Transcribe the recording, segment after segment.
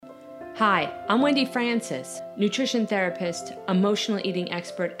Hi, I'm Wendy Francis, nutrition therapist, emotional eating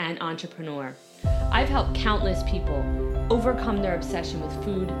expert, and entrepreneur. I've helped countless people overcome their obsession with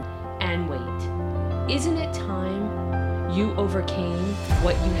food and weight. Isn't it time you overcame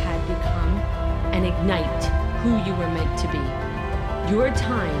what you had become and ignite who you were meant to be? Your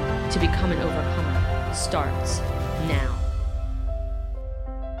time to become an overcomer starts now.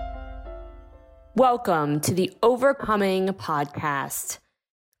 Welcome to the Overcoming Podcast.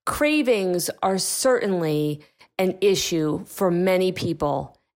 Cravings are certainly an issue for many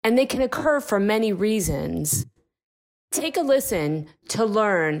people, and they can occur for many reasons. Take a listen to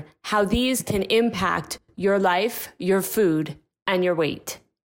learn how these can impact your life, your food, and your weight.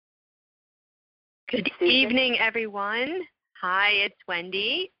 Good evening, everyone. Hi, it's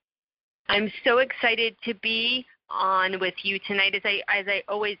Wendy. I'm so excited to be on with you tonight, as I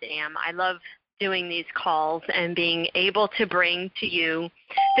always am. I love doing these calls and being able to bring to you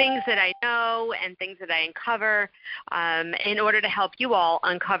things that I know and things that I uncover in order to help you all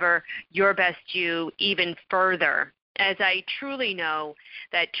uncover your best you even further, as I truly know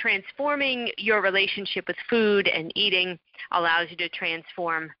that transforming your relationship with food and eating allows you to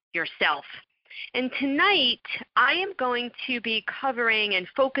transform yourself. And tonight, I am going to be covering and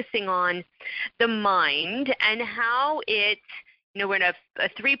focusing on the mind and how it, we're in a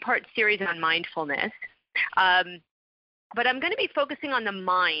three-part series on mindfulness, but I'm going to be focusing on the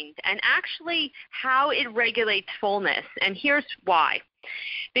mind and actually how it regulates fullness. And here's why.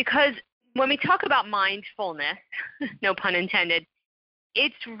 Because when we talk about mindfulness, no pun intended,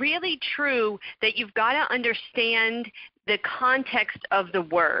 it's really true that you've got to understand the context of the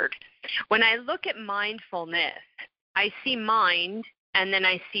word. When I look at mindfulness, I see mind and then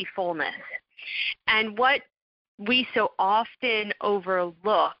I see fullness. And what we so often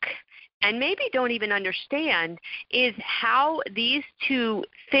overlook and maybe don't even understand is how these two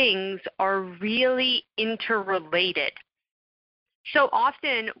things are really interrelated. So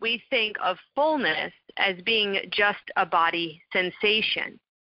often we think of fullness as being just a body sensation,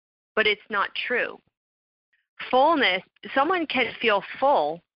 but it's not true. Fullness, someone can feel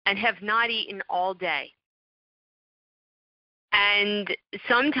full and have not eaten all day. And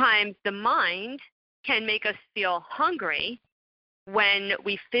sometimes the mind can make us feel hungry when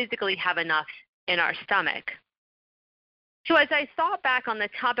we physically have enough in our stomach. So as I thought back on the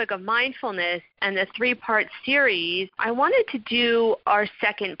topic of mindfulness and the three-part series, I wanted to do our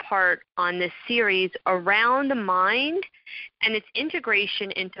second part on this series around the mind and its integration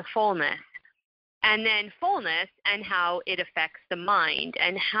into fullness, and then fullness and how it affects the mind,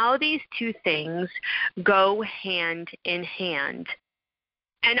 and how these two things go hand in hand.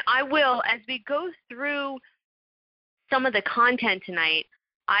 And I will, as we go through some of the content tonight,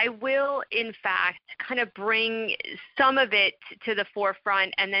 I will, in fact, kind of bring some of it to the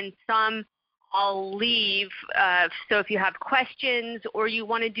forefront, and then some I'll leave. So if you have questions or you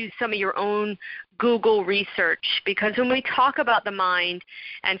want to do some of your own Google research, because when we talk about the mind,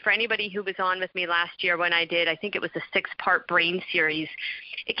 and for anybody who was on with me last year when I did, I think it was a 6-part brain series,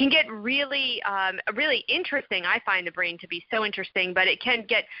 it can get really, really interesting. I find the brain to be so interesting, but it can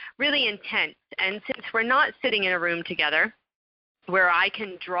get really intense. And since we're not sitting in a room together, where I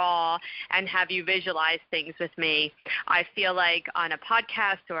can draw and have you visualize things with me, I feel like on a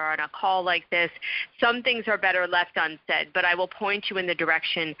podcast or on a call like this, some things are better left unsaid, but I will point you in the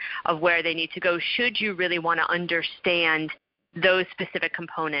direction of where they need to go should you really want to understand those specific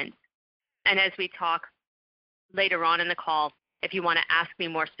components. And as we talk later on in the call, if you want to ask me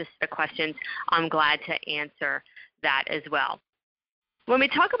more specific questions, I'm glad to answer that as well. When we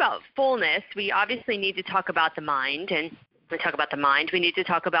talk about fullness, we obviously need to talk about the mind, and we talk about the mind, we need to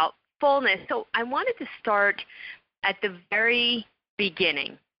talk about fullness. So I wanted to start at the very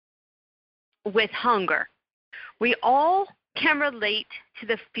beginning with hunger. We all can relate to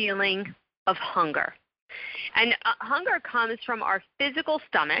the feeling of hunger. And hunger comes from our physical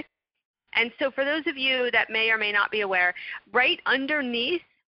stomach. And so for those of you that may or may not be aware, right underneath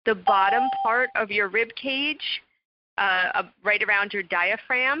the bottom part of your rib cage, right around your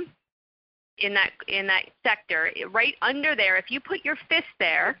diaphragm, in that sector, right under there, if you put your fist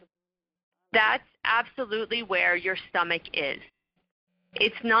there, that's absolutely where your stomach is.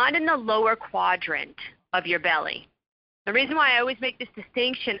 It's not in the lower quadrant of your belly. The reason why I always make this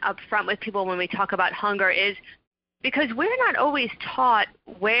distinction up front with people when we talk about hunger is because we're not always taught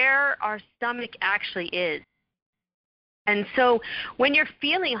where our stomach actually is. And so when you're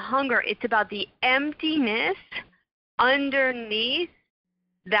feeling hunger, it's about the emptiness underneath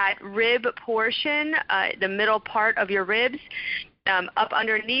that rib portion, the middle part of your ribs, up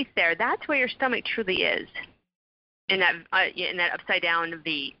underneath there. That's where your stomach truly is, in that upside down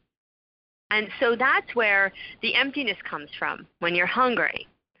V. And so that's where the emptiness comes from when you're hungry.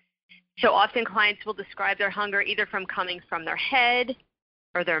 So often clients will describe their hunger either from coming from their head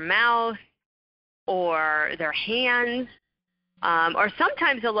or their mouth or their hands, or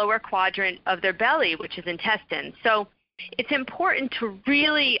sometimes the lower quadrant of their belly, which is intestines. So it's important to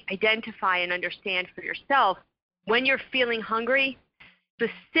really identify and understand for yourself when you're feeling hungry,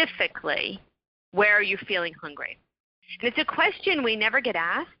 specifically, where are you feeling hungry? And it's a question we never get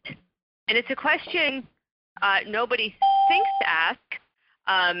asked, and it's a question nobody thinks to ask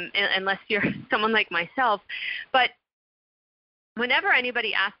unless you're someone like myself. But whenever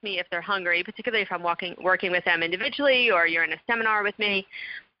anybody asks me if they're hungry, particularly if I'm working with them individually or you're in a seminar with me,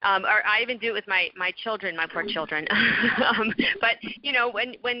 or I even do it with my children, my poor children. But, you know,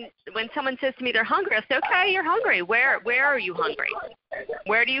 when someone says to me they're hungry, I say, okay, you're hungry. Where are you hungry?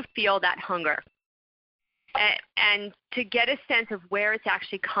 Where do you feel that hunger? And to get a sense of where it's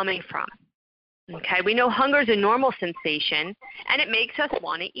actually coming from. Okay, we know hunger is a normal sensation, and it makes us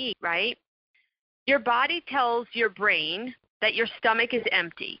want to eat, right? Your body tells your brain that your stomach is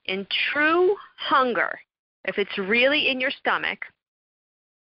empty. In true hunger, if it's really in your stomach,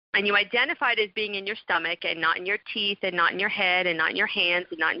 and you identify it as being in your stomach and not in your teeth and not in your head and not in your hands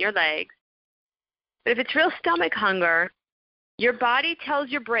and not in your legs, but if it's real stomach hunger, your body tells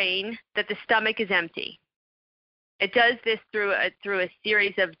your brain that the stomach is empty. It does this through a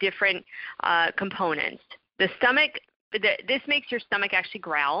series of different components. The stomach, this makes your stomach actually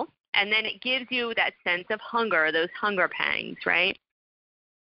growl, and then it gives you that sense of hunger, those hunger pangs, right?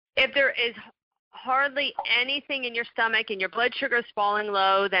 If there is hardly anything in your stomach and your blood sugar is falling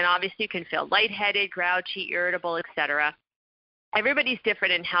low, then obviously you can feel lightheaded, grouchy, irritable, etc. Everybody's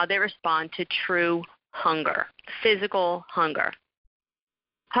different in how they respond to true hunger, physical hunger.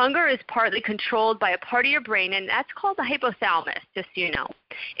 Hunger is partly controlled by a part of your brain, and that's called the hypothalamus, just so you know.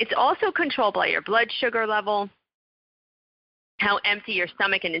 It's also controlled by your blood sugar level, how empty your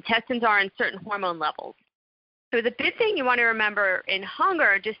stomach and intestines are, and certain hormone levels. So the big thing you want to remember in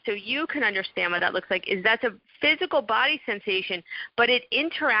hunger, just so you can understand what that looks like, is that's a physical body sensation, but it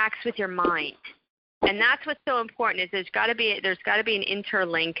interacts with your mind. And that's what's so important, is there's got to be an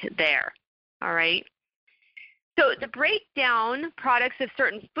interlink there, all right? So to break down products of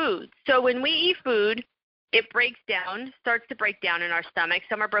certain foods. So when we eat food, it starts to break down in our stomach.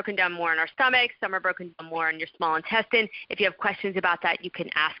 Some are broken down more in our stomach. Some are broken down more in your small intestine. If you have questions about that, you can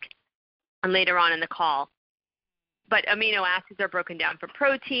ask later on in the call. But amino acids are broken down from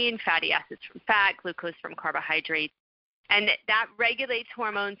protein, fatty acids from fat, glucose from carbohydrates. And that regulates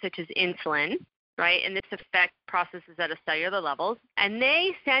hormones such as insulin, right? And this affects processes at a cellular level. And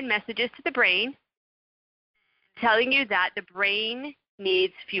they send messages to the brain telling you that the brain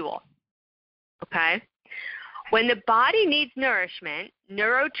needs fuel, okay? When the body needs nourishment,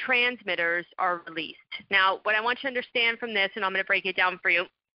 neurotransmitters are released. Now, what I want you to understand from this, and I'm going to break it down for you.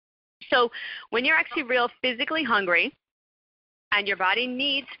 So when you're actually real physically hungry and your body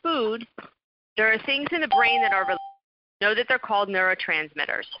needs food, there are things in the brain that are released. Know that they're called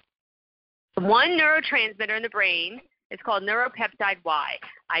neurotransmitters. One neurotransmitter in the brain is called neuropeptide Y.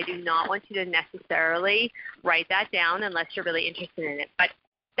 I do not want you to necessarily write that down unless you're really interested in it. But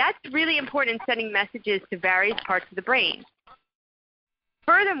that's really important in sending messages to various parts of the brain.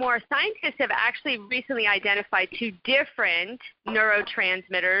 Furthermore, scientists have actually recently identified two different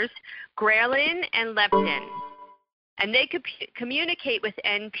neurotransmitters, ghrelin and leptin, and they communicate with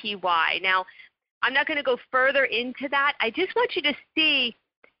NPY. Now, I'm not going to go further into that. I just want you to see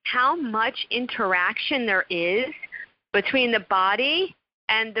how much interaction there is between the body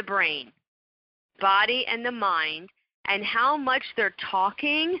and the brain, body and the mind, and how much they're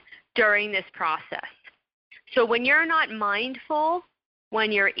talking during this process. So when you're not mindful,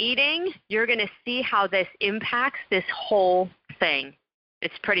 when you're eating, you're going to see how this impacts this whole thing.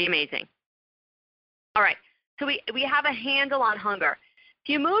 It's pretty amazing. All right, so we have a handle on hunger. If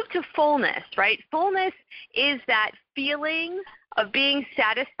you move to fullness, right? Fullness is that feeling of being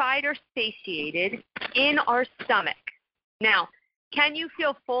satisfied or satiated in our stomach. Now, can you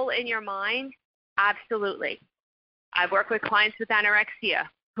feel full in your mind? Absolutely. I work with clients with anorexia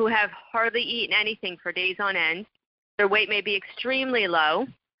who have hardly eaten anything for days on end. Their weight may be extremely low,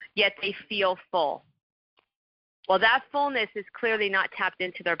 yet they feel full. Well, that fullness is clearly not tapped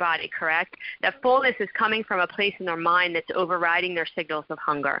into their body, correct? That fullness is coming from a place in their mind that's overriding their signals of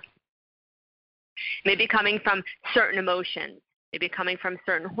hunger. Maybe coming from certain emotions, maybe coming from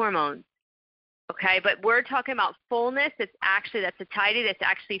certain hormones. Okay, but we're talking about fullness that's satiety that's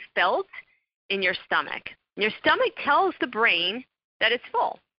actually felt in your stomach. Your stomach tells the brain that it's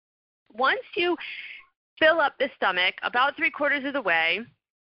full. Once you fill up the stomach about 3/4 of the way,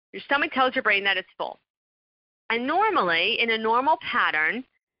 Your stomach tells your brain that it's full. And normally, in a normal pattern,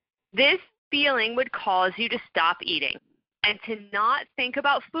 this feeling would cause you to stop eating and to not think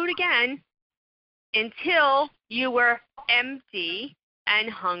about food again until you were empty and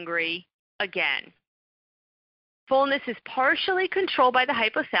hungry again. Fullness is partially controlled by the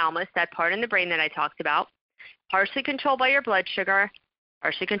hypothalamus, that part in the brain that I talked about, partially controlled by your blood sugar,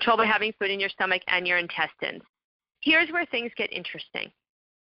 partially controlled by having food in your stomach and your intestines. Here's where things get interesting.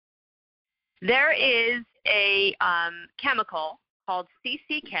 There is a chemical called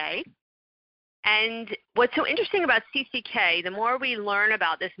CCK, and what's so interesting about CCK, the more we learn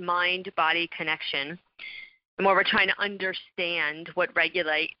about this mind-body connection, the more we're trying to understand what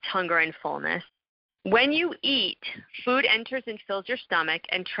regulates hunger and fullness. When you eat, food enters and fills your stomach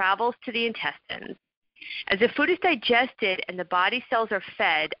and travels to the intestines. As the food is digested and the body cells are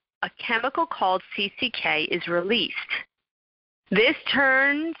fed, a chemical called CCK is released. This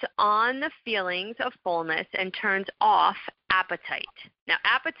turns on the feelings of fullness and turns off appetite. Now,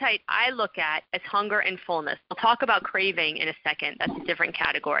 appetite I look at as hunger and fullness. We'll talk about craving in a second. That's a different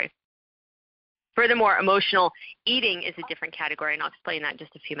category. Furthermore, emotional eating is a different category, and I'll explain that in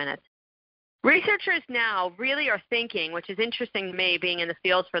just a few minutes. Researchers now really are thinking, which is interesting to me being in the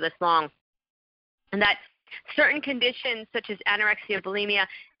field for this long, and that certain conditions such as anorexia, bulimia,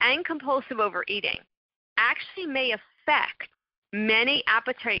 and compulsive overeating actually may affect many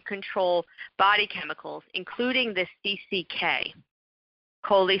appetite control body chemicals, including the CCK,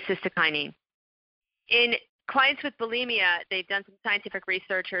 cholecystokinin. In clients with bulimia, they've done some scientific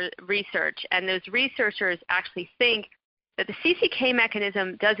research, and those researchers actually think that the CCK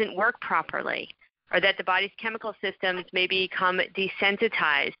mechanism doesn't work properly, or that the body's chemical systems may become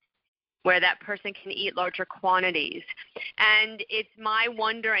desensitized, where that person can eat larger quantities. And it's my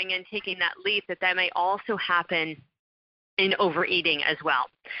wondering and taking that leap that may also happen in overeating as well.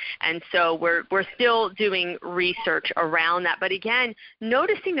 And so we're still doing research around that. But again,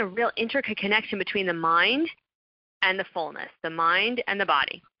 noticing the real intricate connection between the mind and the fullness, the mind and the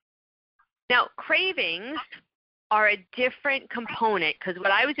body. Now, cravings are a different component, because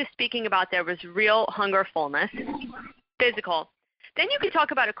what I was just speaking about there was real hunger, fullness, physical. Then you can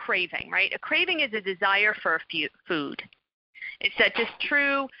talk about a craving, right? A craving is a desire for a food. It's that just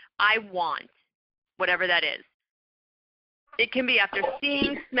true, I want, whatever that is. It can be after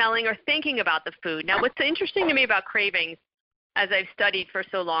seeing, smelling, or thinking about the food. Now, what's interesting to me about cravings, as I've studied for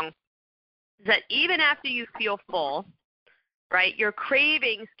so long, is that even after you feel full, right, your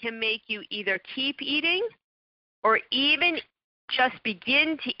cravings can make you either keep eating or even just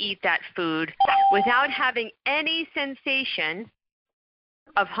begin to eat that food without having any sensation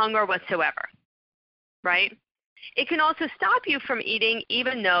of hunger whatsoever, right? It can also stop you from eating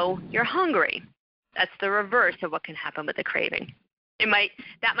even though you're hungry. That's the reverse of what can happen with a craving.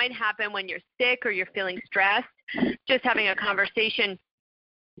 That might happen when you're sick or you're feeling stressed. Just having a conversation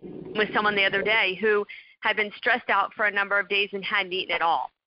with someone the other day who had been stressed out for a number of days and hadn't eaten at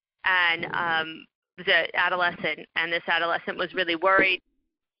all. And the adolescent, and this adolescent was really worried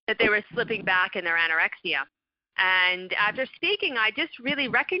that they were slipping back in their anorexia. And after speaking, I just really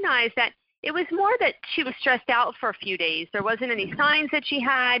recognized that it was more that she was stressed out for a few days. There wasn't any signs that she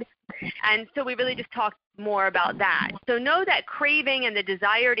had. And so we really just talked more about that. So know that craving and the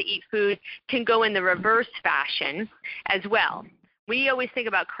desire to eat food can go in the reverse fashion as well. We always think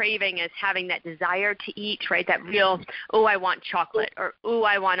about craving as having that desire to eat, right? That real, oh, I want chocolate, or oh,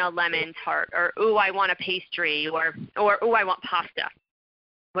 I want a lemon tart, or oh, I want a pastry, or oh, I want pasta,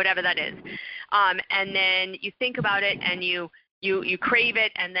 whatever that is. And then you think about it and you crave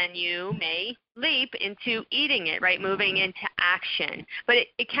it, and then you may leap into eating it, right? Moving into action. But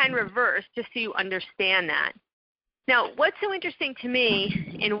it can reverse, just so you understand that. Now, what's so interesting to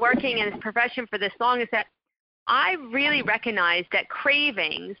me in working in this profession for this long is that I really recognize that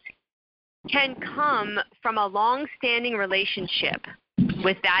cravings can come from a long-standing relationship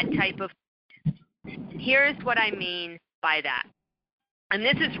with that type of food. Here's what I mean by that. And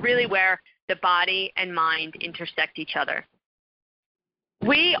this is really where the body and mind intersect each other.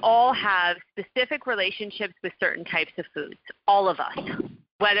 We all have specific relationships with certain types of foods, all of us,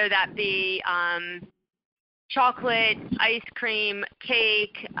 whether that be chocolate, ice cream,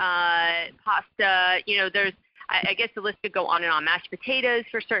 cake, pasta. There's, I guess the list could go on and on, mashed potatoes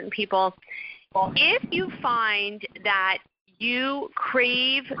for certain people. If you find that you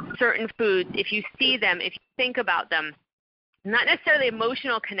crave certain foods, if you see them, if you think about them, not necessarily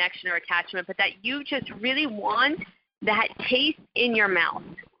emotional connection or attachment, but that you just really want that taste in your mouth.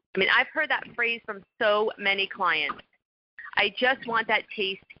 I mean, I've heard that phrase from so many clients. I just want that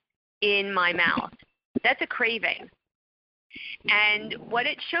taste in my mouth. That's a craving. And what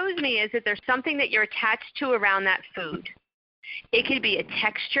it shows me is that there's something that you're attached to around that food. It could be a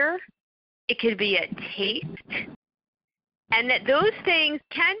texture, it could be a taste, and that those things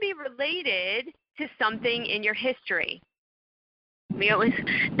can be related to something in your history. I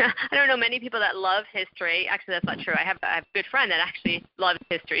don't know many people that love history. Actually, that's not true. I have a good friend that actually loves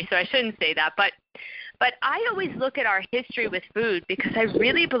history, so I shouldn't say that. But I always look at our history with food because I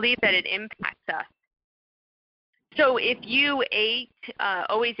really believe that it impacts us. So if you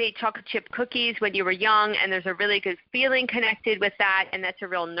always ate chocolate chip cookies when you were young, and there's a really good feeling connected with that, and that's a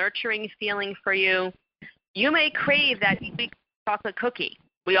real nurturing feeling for you, you may crave that sweet chocolate cookie.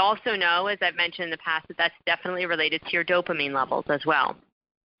 We also know, as I've mentioned in the past, that that's definitely related to your dopamine levels as well.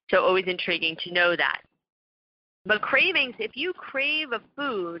 So always intriguing to know that. But cravings, if you crave a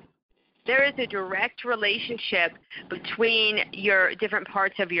food, there is a direct relationship between your different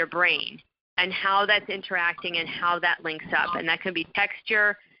parts of your brain and how that's interacting and how that links up. And that can be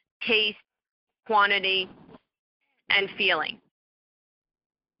texture, taste, quantity, and feeling.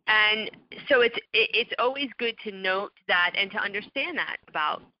 And so it's always good to note that and to understand that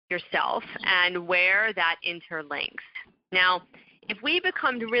about yourself and where that interlinks. Now, if we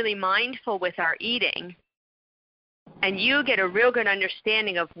become really mindful with our eating, and you get a real good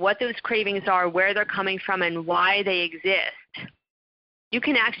understanding of what those cravings are, where they're coming from, and why they exist, you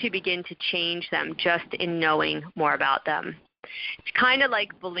can actually begin to change them just in knowing more about them. It's kind of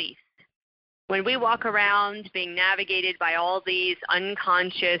like beliefs. When we walk around being navigated by all these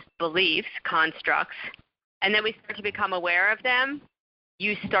unconscious beliefs, constructs, and then we start to become aware of them,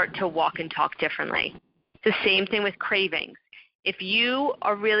 you start to walk and talk differently. It's the same thing with cravings. If you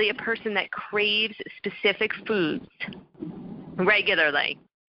are really a person that craves specific foods regularly,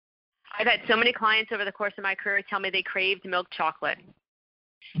 I've had so many clients over the course of my career tell me they craved milk chocolate.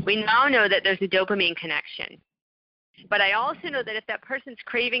 We now know that there's a dopamine connection. But I also know that if that person's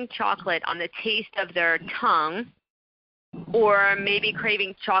craving chocolate on the taste of their tongue, or maybe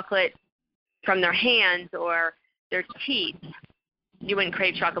craving chocolate from their hands or their teeth, you wouldn't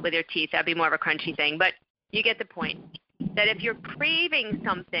crave chocolate with your teeth. That would be more of a crunchy thing. But you get the point. That if you're craving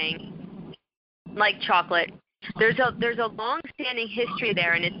something like chocolate, there's a long-standing history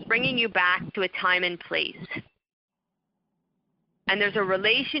there, and it's bringing you back to a time and place. And there's a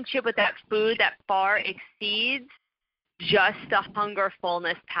relationship with that food that far exceeds just a hunger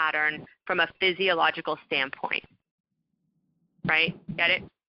fullness pattern from a physiological standpoint. Right? Get it?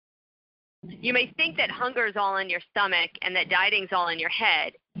 You may think that hunger is all in your stomach and that dieting is all in your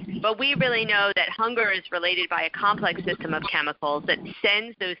head, but we really know that hunger is related by a complex system of chemicals that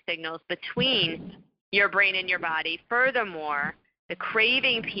sends those signals between your brain and your body. Furthermore, the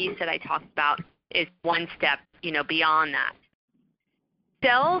craving piece that I talked about is one step, beyond that.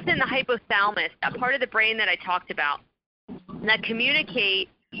 Cells in the hypothalamus, that part of the brain that I talked about, that communicate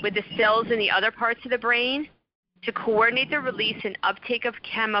with the cells in the other parts of the brain to coordinate the release and uptake of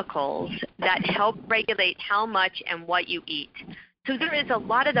chemicals that help regulate how much and what you eat. So there is a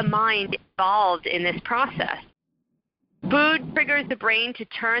lot of the mind involved in this process. Food triggers the brain to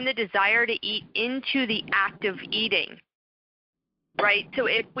turn the desire to eat into the act of eating, right? So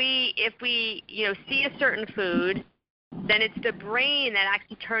if we see a certain food, then it's the brain that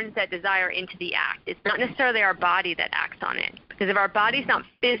actually turns that desire into the act. It's not necessarily our body that acts on it. Because if our body's not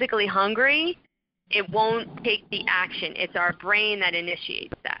physically hungry, it won't take the action. It's our brain that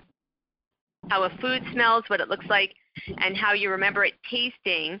initiates that. How a food smells, what it looks like, and how you remember it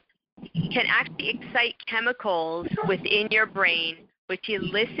tasting can actually excite chemicals within your brain, which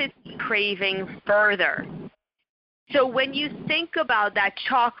elicits craving further. So when you think about that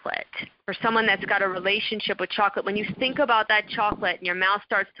chocolate, for someone that's got a relationship with chocolate, when you think about that chocolate and your mouth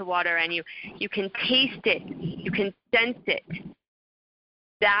starts to water and you can taste it, you can sense it,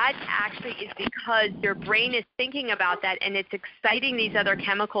 that actually is because your brain is thinking about that and it's exciting these other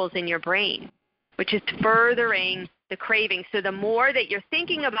chemicals in your brain, which is furthering the craving. So the more that you're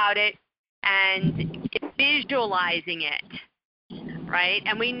thinking about it and visualizing it, right?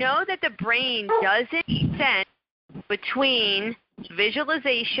 And we know that the brain doesn't sense between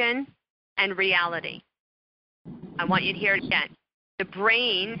visualization and reality. I want you to hear it again. The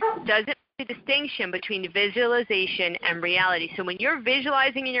brain doesn't make the distinction between visualization and reality. So when you're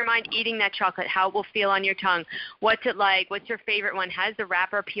visualizing in your mind eating that chocolate, how it will feel on your tongue, what's it like, what's your favorite one, how does the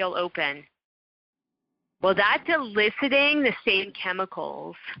wrapper peel open? Well, that's eliciting the same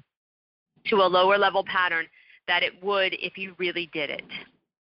chemicals to a lower level pattern that it would if you really did it,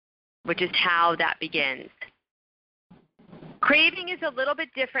 which is how that begins. Craving is a little bit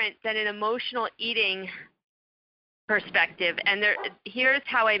different than an emotional eating perspective, and here's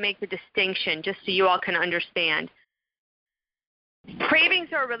how I make the distinction, just so you all can understand. Cravings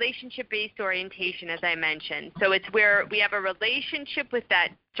are a relationship-based orientation, as I mentioned. So it's where we have a relationship with that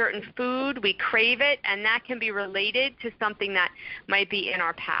certain food, we crave it, and that can be related to something that might be in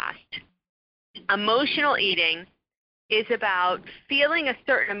our past. Emotional eating is about feeling a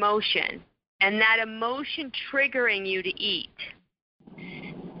certain emotion and that emotion triggering you to eat.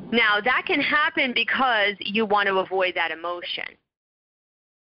 Now, that can happen because you want to avoid that emotion.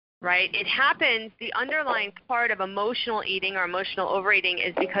 Right? It happens, the underlying part of emotional eating or emotional overeating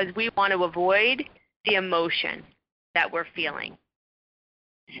is because we want to avoid the emotion that we're feeling.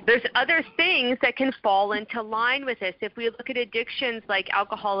 There's other things that can fall into line with this. If we look at addictions like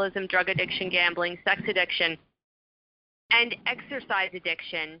alcoholism, drug addiction, gambling, sex addiction, and exercise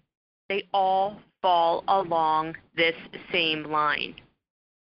addiction, they all fall along this same line.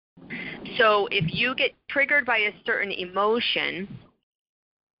 So if you get triggered by a certain emotion,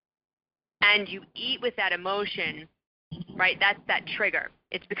 and you eat with that emotion, right, that's that trigger.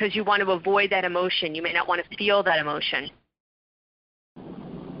 It's because you want to avoid that emotion. You may not want to feel that emotion.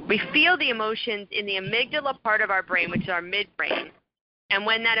 We feel the emotions in the amygdala part of our brain, which is our midbrain. And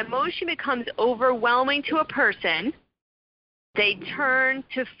when that emotion becomes overwhelming to a person, they turn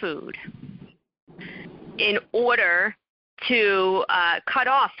to food in order to cut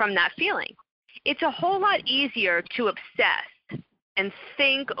off from that feeling. It's a whole lot easier to obsess and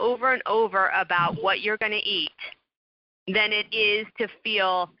think over and over about what you're going to eat than it is to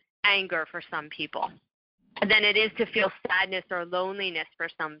feel anger for some people, than it is to feel sadness or loneliness for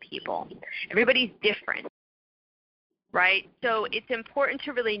some people. Everybody's different, right? So it's important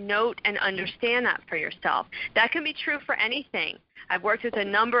to really note and understand that for yourself. That can be true for anything. I've worked with a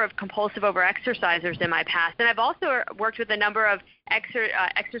number of compulsive overexercisers in my past, and I've also worked with a number of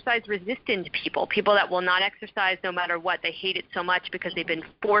exercise-resistant people, people that will not exercise no matter what. They hate it so much because they've been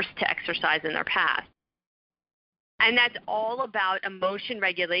forced to exercise in their past. And that's all about emotion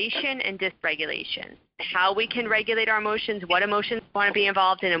regulation and dysregulation, how we can regulate our emotions, what emotions we want to be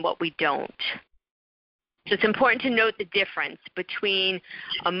involved in, and what we don't. So it's important to note the difference between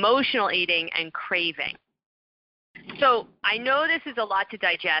emotional eating and craving. So I know this is a lot to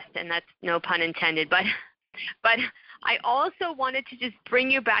digest, and that's no pun intended, but I also wanted to just bring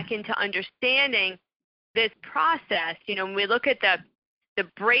you back into understanding this process. You know, when we look at the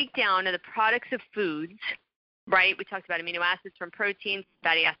breakdown of the products of foods, right, we talked about amino acids from proteins,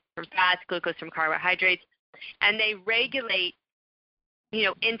 fatty acids from fats, glucose from carbohydrates, and they regulate, you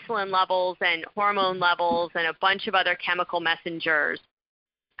know, insulin levels and hormone levels and a bunch of other chemical messengers.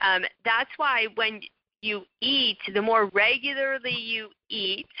 That's why when you eat, the more regularly you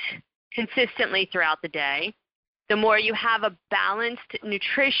eat consistently throughout the day, the more you have a balanced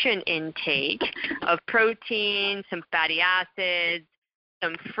nutrition intake of protein, some fatty acids,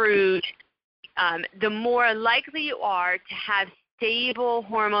 some fruit, the more likely you are to have stable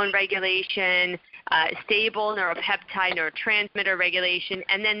hormone regulation, stable neuropeptide, neurotransmitter regulation,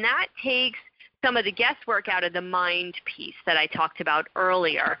 and then that takes some of the guesswork out of the mind piece that I talked about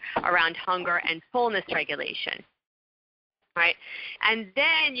earlier around hunger and fullness regulation, right? And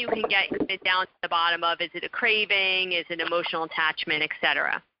then you can get it down to the bottom of, is it a craving, is it emotional attachment,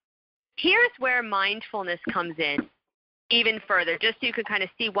 etc. Here's where mindfulness comes in even further, just so you can kind of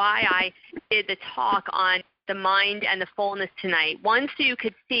see why I did the talk on the mind and the fullness tonight. One, so you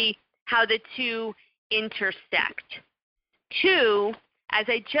could see how the two intersect. Two, as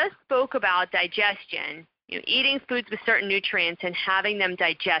I just spoke about digestion, you know, eating foods with certain nutrients and having them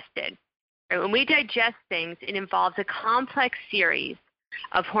digested. Right? When we digest things, it involves a complex series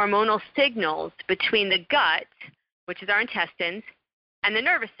of hormonal signals between the gut, which is our intestines, and the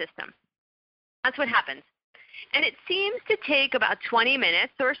nervous system. That's what happens. And it seems to take about 20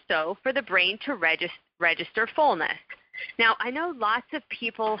 minutes or so for the brain to register fullness. Now, I know lots of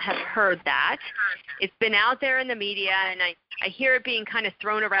people have heard that. It's been out there in the media, and I hear it being kind of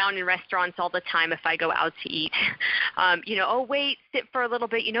thrown around in restaurants all the time if I go out to eat. You know, oh, wait, sit for a little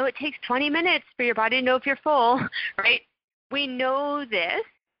bit. You know, it takes 20 minutes for your body to know if you're full, right? We know this,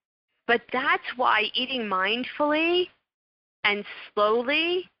 but that's why eating mindfully and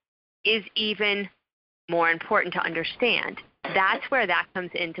slowly is even more important to understand. That's where that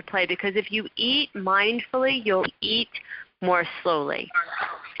comes into play, because if you eat mindfully, you'll eat more slowly.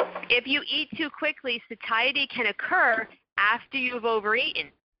 If you eat too quickly, satiety can occur after you've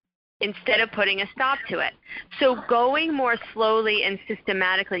overeaten instead of putting a stop to it. So going more slowly and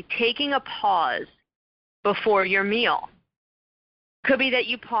systematically, taking a pause before your meal. Could be that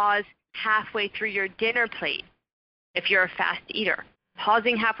you pause halfway through your dinner plate if you're a fast eater.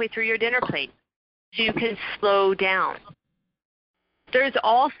 Pausing halfway through your dinner plate so you can slow down. There's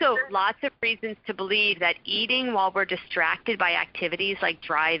also lots of reasons to believe that eating while we're distracted by activities like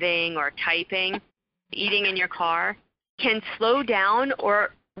driving or typing, eating in your car, can slow down,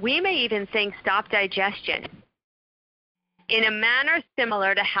 or we may even think stop digestion in a manner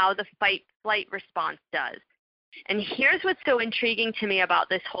similar to how the fight-flight response does. And here's what's so intriguing to me about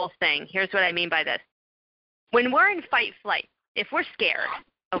this whole thing. Here's what I mean by this. When we're in fight-flight, if we're scared,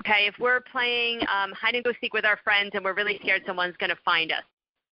 okay, if we're playing hide-and-go-seek with our friends and we're really scared someone's going to find us,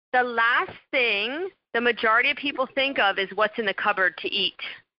 the last thing the majority of people think of is what's in the cupboard to eat,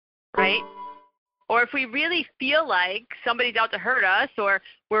 right? Or if we really feel like somebody's out to hurt us, or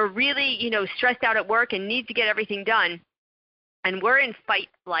we're really, stressed out at work and need to get everything done, and we're in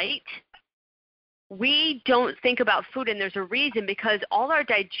fight-flight, we don't think about food, and there's a reason, because all our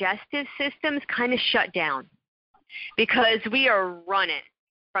digestive systems kind of shut down because we are running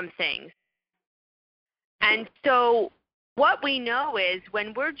from things. And so what we know is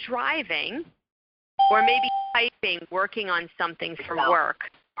when we're driving or maybe typing, working on something for work,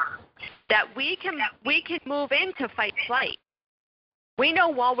 that we can move into fight-flight. We know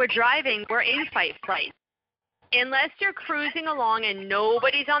while we're driving, we're in fight-flight. Unless you're cruising along and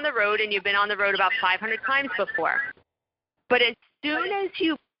nobody's on the road and you've been on the road about 500 times before. But as soon as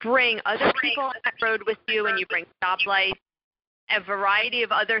you bring other people on that road with you and you bring stoplights, a variety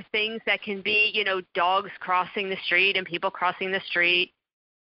of other things that can be, dogs crossing the street and people crossing the street,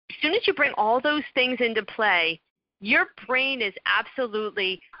 as soon as you bring all those things into play, your brain is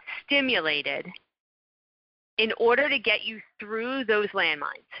absolutely stimulated in order to get you through those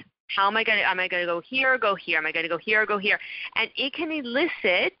landmines. How am I going to go here, go here? Am I going to go here, go here? And it can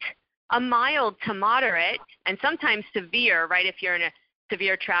elicit a mild to moderate and sometimes severe, right, if you're in a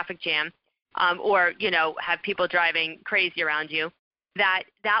severe traffic jam or, have people driving crazy around you, that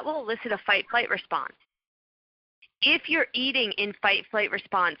will elicit a fight-flight response. If you're eating in fight-flight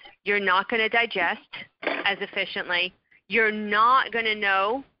response, you're not going to digest as efficiently. You're not going to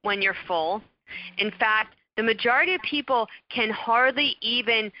know when you're full. In fact, the majority of people can hardly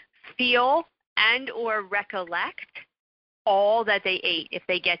even feel and or recollect all that they ate if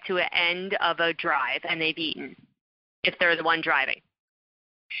they get to an end of a drive and they've eaten, if they're the one driving.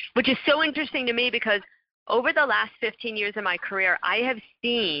 Which is so interesting to me because over the last 15 years of my career, I have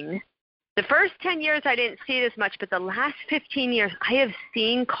seen, the first 10 years I didn't see it as much, but the last 15 years I have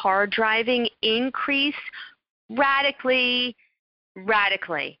seen car driving increase radically.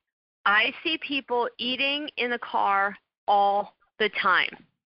 I see people eating in the car all the time.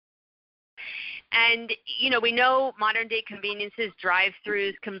 And, we know modern-day conveniences,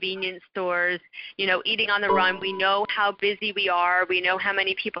 drive-thrus, convenience stores, eating on the run. We know how busy we are. We know how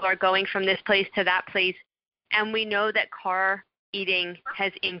many people are going from this place to that place. And we know that car eating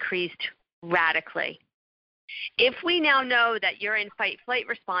has increased radically. If we now know that you're in fight-flight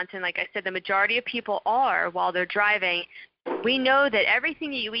response, and like I said, the majority of people are while they're driving, we know that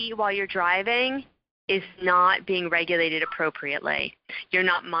everything that you eat while you're driving is not being regulated appropriately. You're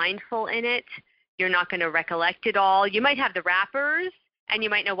not mindful in it. You're not going to recollect it all. You might have the wrappers and you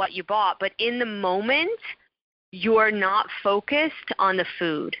might know what you bought, but in the moment, you're not focused on the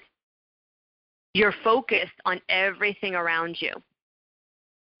food. You're focused on everything around you.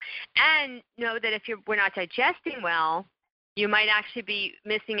 And know that if we're not digesting well, you might actually be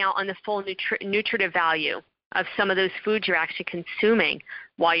missing out on the full nutritive value of some of those foods you're actually consuming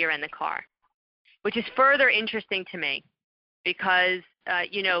while you're in the car, which is further interesting to me because,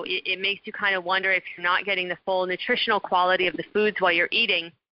 it makes you kind of wonder if you're not getting the full nutritional quality of the foods while you're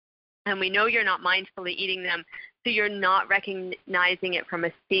eating. And we know you're not mindfully eating them, so you're not recognizing it from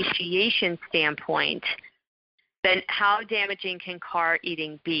a satiation standpoint. Then how damaging can car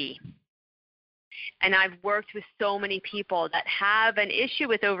eating be? And I've worked with so many people that have an issue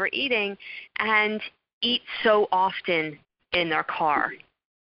with overeating and eat so often in their car.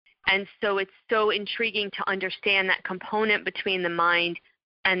 And so it's so intriguing to understand that component between the mind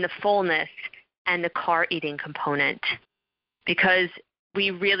and the fullness and the car eating component, because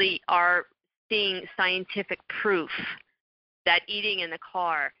we really are seeing scientific proof that eating in the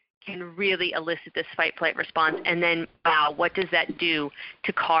car can really elicit this fight-flight response. And then, wow, what does that do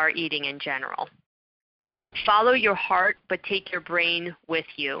to car eating in general? Follow your heart, but take your brain with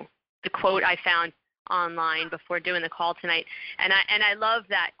you. The quote I found online before doing the call tonight, and I love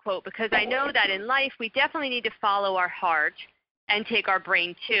that quote because I know that in life we definitely need to follow our heart and take our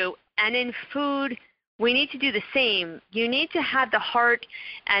brain too, and in food we need to do the same. You need to have the heart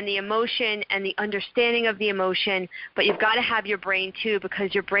and the emotion and the understanding of the emotion, but you've got to have your brain too,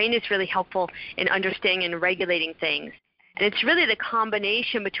 because your brain is really helpful in understanding and regulating things. And it's really the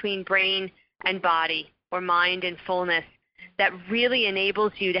combination between brain and body, or mind and fullness, that really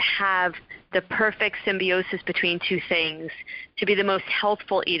enables you to have the perfect symbiosis between two things, to be the most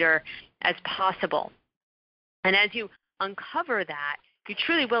healthful eater as possible. And as you uncover that, you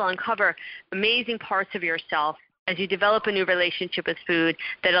truly will uncover amazing parts of yourself as you develop a new relationship with food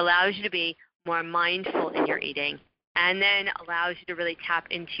that allows you to be more mindful in your eating and then allows you to really tap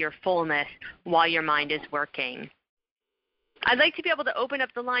into your fullness while your mind is working. I'd like to be able to open up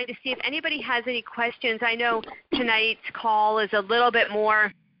the line to see if anybody has any questions. I know tonight's call is a little bit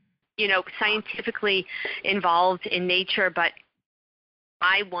more, scientifically involved in nature, but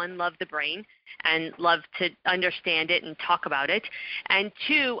I, one, love the brain and love to understand it and talk about it. And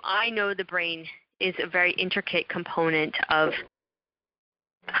two, I know the brain is a very intricate component of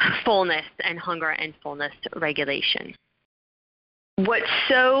fullness and hunger and fullness regulation. What's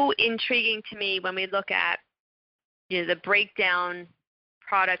so intriguing to me when we look at the breakdown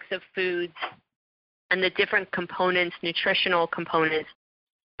products of foods and the different components, nutritional components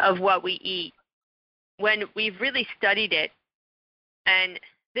of what we eat, when we've really studied it, and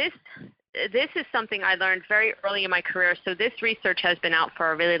this is something I learned very early in my career, so this research has been out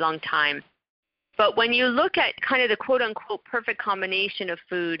for a really long time. But when you look at kind of the quote-unquote perfect combination of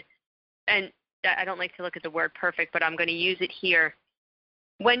food, and I don't like to look at the word perfect, but I'm going to use it here.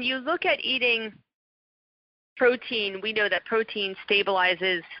 When you look at eating protein, we know that protein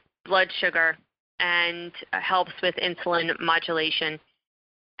stabilizes blood sugar and helps with insulin modulation.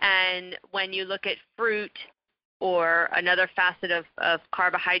 And when you look at fruit or another facet of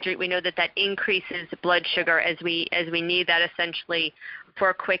carbohydrate, we know that increases blood sugar as we need that essentially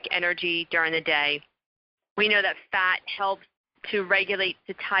for quick energy during the day. We know that fat helps to regulate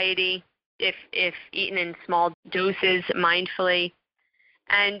satiety if eaten in small doses mindfully.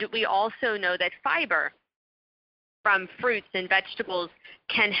 And we also know that fiber from fruits and vegetables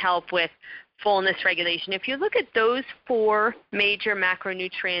can help with fullness regulation. If you look at those 4 major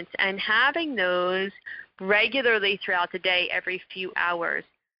macronutrients and having those regularly throughout the day, every few hours,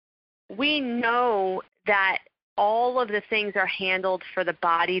 we know that all of the things are handled for the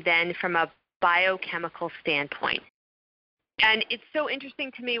body then from a biochemical standpoint. And it's so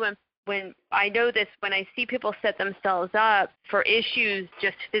interesting to me when I know this, when I see people set themselves up for issues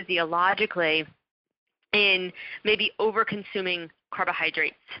just physiologically in maybe over-consuming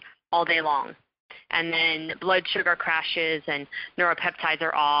carbohydrates all day long. And then blood sugar crashes and neuropeptides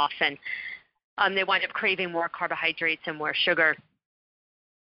are off, and they wind up craving more carbohydrates and more sugar.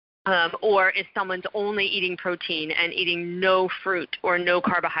 Or if someone's only eating protein and eating no fruit or no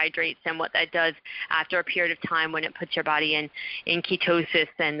carbohydrates, and what that does after a period of time when it puts your body in ketosis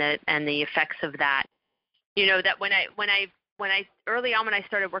and the effects of that. That when I early on when I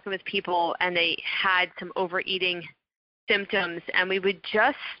started working with people and they had some overeating symptoms, and we would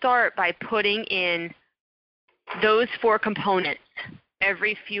just start by putting in those 4 components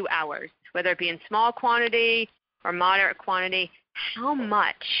every few hours, whether it be in small quantity or moderate quantity, how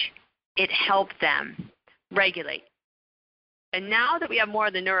much it helped them regulate. And now that we have more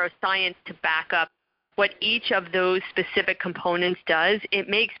of the neuroscience to back up what each of those specific components does, it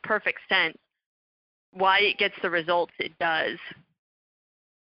makes perfect sense why it gets the results it does.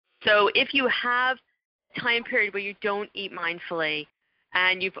 So if you have a time period where you don't eat mindfully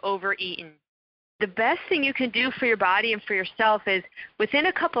and you've overeaten, the best thing you can do for your body and for yourself is within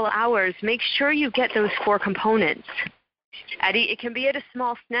a couple hours, make sure you get those 4 components. It can be at a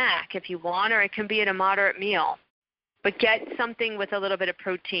small snack if you want, or it can be at a moderate meal. But get something with a little bit of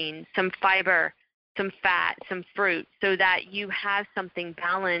protein, some fiber, some fat, some fruit, so that you have something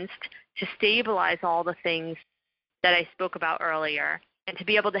balanced to stabilize all the things that I spoke about earlier, and to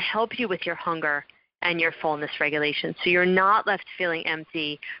be able to help you with your hunger and your fullness regulation, so you're not left feeling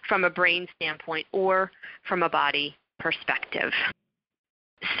empty from a brain standpoint or from a body perspective.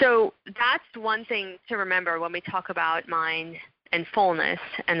 So that's one thing to remember when we talk about mind and fullness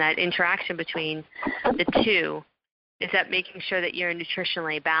and that interaction between the two, is that making sure that you're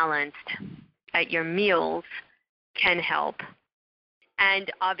nutritionally balanced at your meals can help.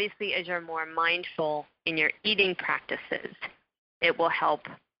 And obviously, as you're more mindful in your eating practices, it will help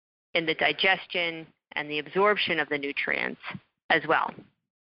in the digestion and the absorption of the nutrients as well.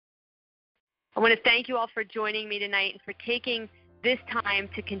 I want to thank you all for joining me tonight and for taking this time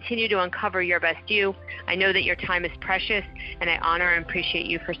to continue to uncover your best you. I know that your time is precious, and I honor and appreciate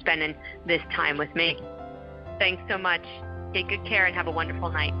you for spending this time with me. Thanks so much. Take good care and have a wonderful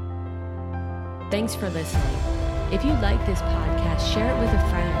night. Thanks for listening. If you like this podcast, share it with a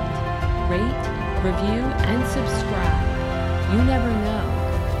friend. Rate, review, and subscribe. You never know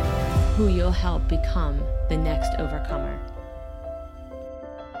who you'll help become the next overcomer.